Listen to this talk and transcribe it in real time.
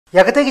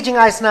Yakate ki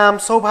jingai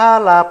snam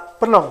sngewbha la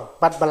pelong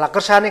bat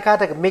balakersane ka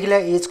ta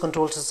Meghalaya AIDS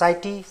Control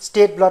Society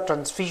State Blood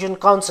Transfusion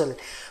Council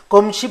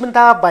kom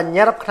shibenta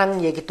banyarap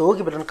khnang ye ki to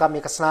ki badon kam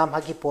ye snam ha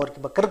ki por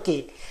ki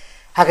bakarke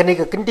hagani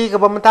ka kinti ka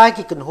bamta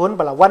ki kunhon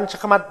bala wan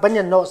chakamat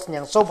banyan no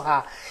syniang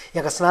sngewbha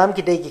ya ka snam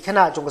ki dei ki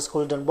khana jong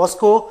school Don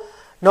Bosco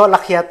no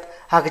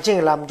lakhiat ha ka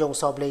jing lam jong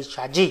soble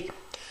shaji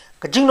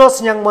ka jingnoh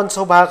syniang mon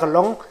sngewbha ka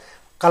long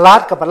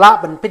kalat ka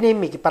bala ban pini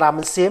mi ki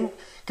paraman sem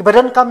ki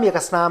badan kam ya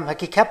kasnam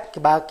haki khap ki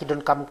ba ki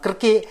don kam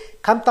krke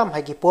kam tam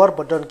haki por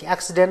bodon ki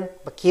accident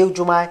ba kiu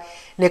jumai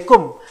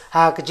nekum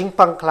ha ki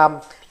jingpang klam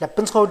la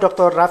principal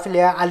Dr.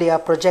 Rafelia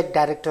Project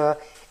Director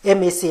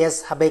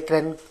MACS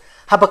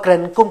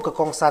habakren kum ka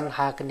kongsan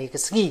ha kani ka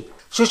sngi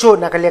shushu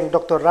nakaleng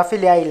Dr.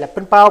 Rafelia la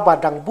penpau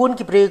badang bun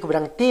ki bre ku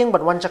badang ting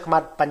ban wan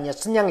chakmat panya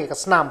syniang ya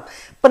kasnam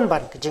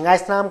penban ki jingai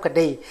snam ka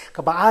dei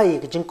ka ba ai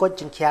ki jingkot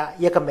jingkhya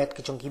ya ka met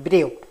ki jong ki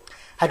video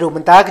Hadu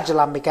mentah ke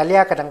jalan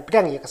Meghalaya kadang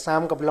pedang ya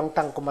kesam ke belong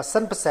tang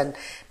 1%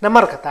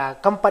 namar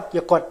kata kampat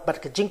yakot bat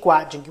ke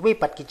jingkwa jingki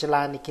wepat ke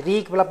jalan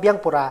kiri ke belab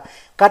biang pura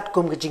kat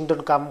kum ke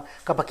jingdon kam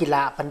ke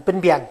bakila pan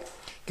penbiang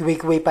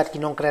kiwe pat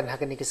ki nongkren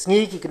hakani ke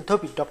sngi ki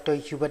kentopi Dr.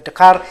 Hubert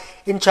Dakar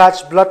in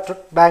charge Blood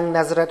Bank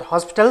Nazareth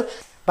Hospital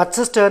but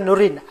Sister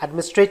Nurin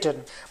Administrator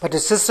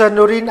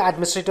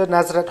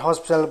Nazareth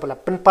Hospital bala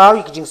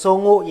penpau ki jing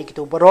songo ye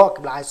kitu borok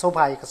ke bala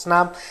sngewbha ye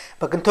kasnam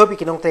bagentopi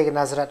ki nongte ke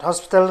Nazareth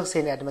Hospital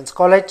St. Edmunds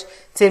College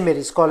St.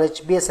 Mary's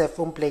College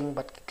BSF Umpling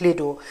but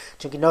Kledo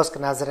jing nos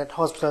ke Nazareth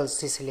Hospital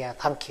Cecilia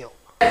thank you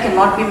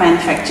cannot be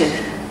manufactured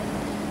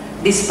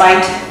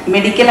despite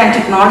medical and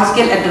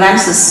technological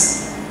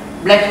advances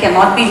blood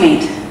cannot be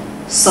made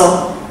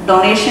so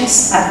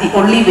donations are the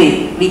only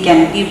way we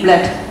can give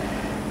blood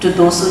to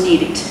those who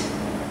need it.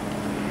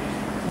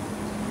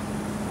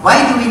 Why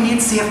do we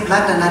need safe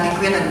blood and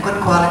adequate and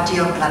good quality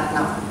of blood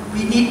now?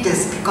 We need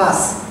this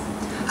because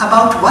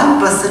about 1%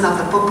 of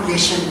the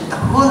population in the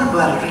whole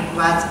world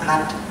requires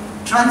blood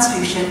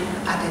transfusion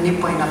at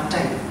any point of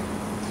time.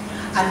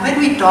 And when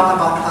we talk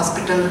about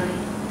hospital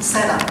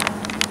setup,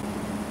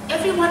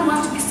 everyone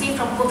wants to be safe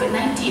from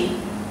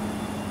COVID-19.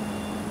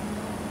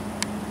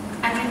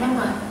 And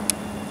remember,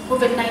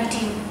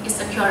 COVID-19 is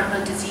a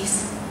curable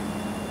disease.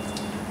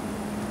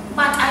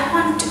 But I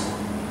want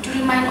to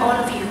remind all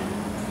of you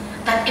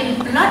that in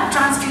blood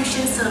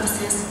transfusion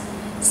services,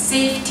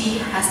 safety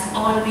has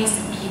always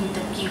been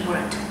the key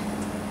word.